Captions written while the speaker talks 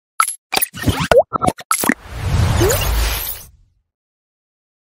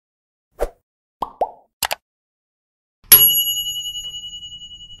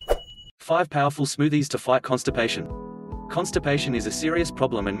5 powerful smoothies to fight constipation. Constipation is a serious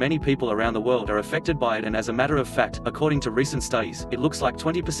problem and many people around the world are affected by it, and as a matter of fact, according to recent studies, it looks like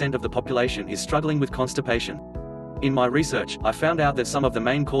 20% of the population is struggling with constipation. In my research, I found out that some of the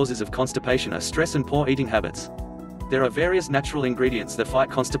main causes of constipation are stress and poor eating habits. There are various natural ingredients that fight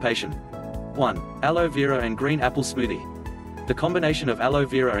constipation. 1. Aloe vera and green apple smoothie. The combination of aloe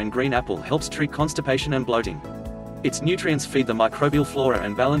vera and green apple helps treat constipation and bloating. Its nutrients feed the microbial flora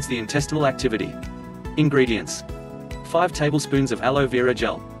and balance the intestinal activity. Ingredients: 5 tablespoons of aloe vera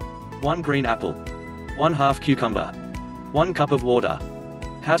gel, 1 green apple, 1/2 cucumber, 1 cup of water.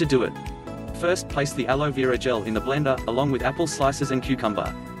 How to do it? First, place the aloe vera gel in the blender, along with apple slices and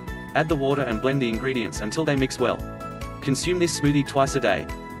cucumber. Add the water and blend the ingredients until they mix well. Consume this smoothie twice a day.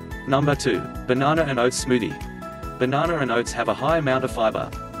 Number 2. Banana and oats smoothie. Banana and oats have a high amount of fiber.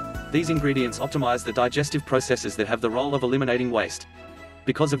 These ingredients optimize the digestive processes that have the role of eliminating waste.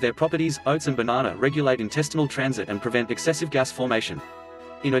 Because of their properties, oats and banana regulate intestinal transit and prevent excessive gas formation.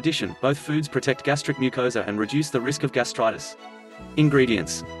 In addition, both foods protect gastric mucosa and reduce the risk of gastritis.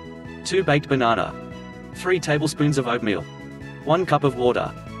 Ingredients: 2 baked banana, 3 tablespoons of oatmeal, 1 cup of water.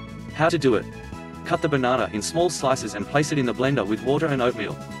 How to do it? Cut the banana in small slices and place it in the blender with water and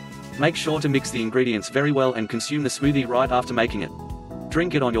oatmeal. Make sure to mix the ingredients very well and consume the smoothie right after making it.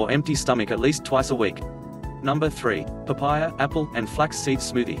 Drink it on your empty stomach at least twice a week. Number 3. Papaya, apple, and flax seed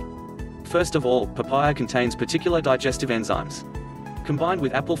smoothie. First of all, papaya contains particular digestive enzymes. Combined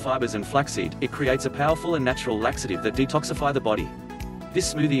with apple fibers and flaxseed, it creates a powerful and natural laxative that detoxify the body.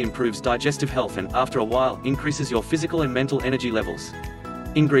 This smoothie improves digestive health and, after a while, increases your physical and mental energy levels.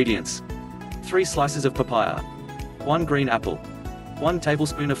 Ingredients: 3 slices of papaya, 1 green apple, 1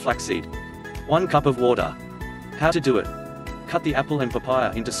 tablespoon of flaxseed, 1 cup of water. How to do it? Cut the apple and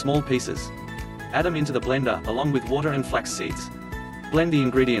papaya into small pieces. Add them into the blender, along with water and flax seeds. Blend the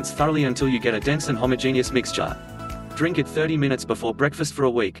ingredients thoroughly until you get a dense and homogeneous mixture. Drink it 30 minutes before breakfast for a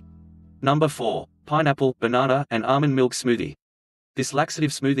week. Number 4. Pineapple, banana, and almond milk smoothie. This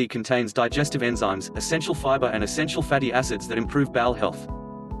laxative smoothie contains digestive enzymes, essential fiber and essential fatty acids that improve bowel health.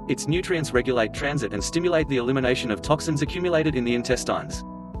 Its nutrients regulate transit and stimulate the elimination of toxins accumulated in the intestines.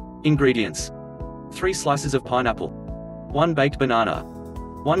 Ingredients: 3 slices of pineapple, 1 baked banana,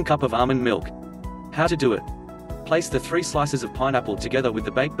 1 cup of almond milk. How to do it? Place the 3 slices of pineapple together with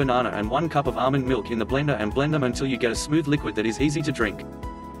the baked banana and 1 cup of almond milk in the blender and blend them until you get a smooth liquid that is easy to drink.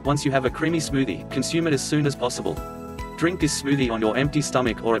 Once you have a creamy smoothie, consume it as soon as possible. Drink this smoothie on your empty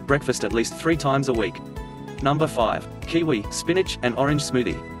stomach or at breakfast at least 3 times a week. Number 5. Kiwi, spinach, and orange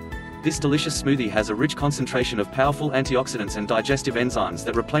smoothie. This delicious smoothie has a rich concentration of powerful antioxidants and digestive enzymes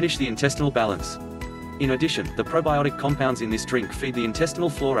that replenish the intestinal balance. In addition, the probiotic compounds in this drink feed the intestinal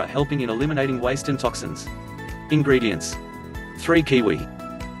flora, helping in eliminating waste and toxins. Ingredients: 3 kiwi,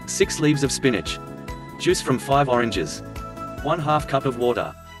 6 leaves of spinach, juice from 5 oranges, 1/2 cup of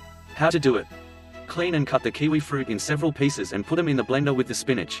water. How to do it? Clean and cut the kiwi fruit in several pieces and put them in the blender with the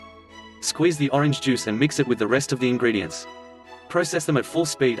spinach. Squeeze the orange juice and mix it with the rest of the ingredients. Process them at full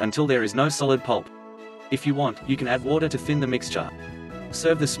speed until there is no solid pulp. If you want, you can add water to thin the mixture.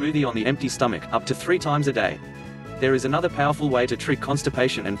 Serve the smoothie on the empty stomach, up to 3 times a day. There is another powerful way to treat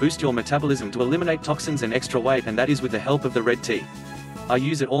constipation and boost your metabolism to eliminate toxins and extra weight, and that is with the help of the red tea. I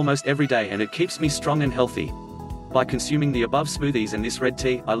use it almost every day and it keeps me strong and healthy. By consuming the above smoothies and this red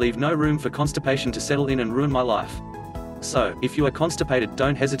tea, I leave no room for constipation to settle in and ruin my life. So, if you are constipated,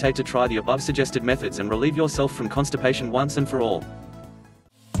 don't hesitate to try the above suggested methods and relieve yourself from constipation once and for all.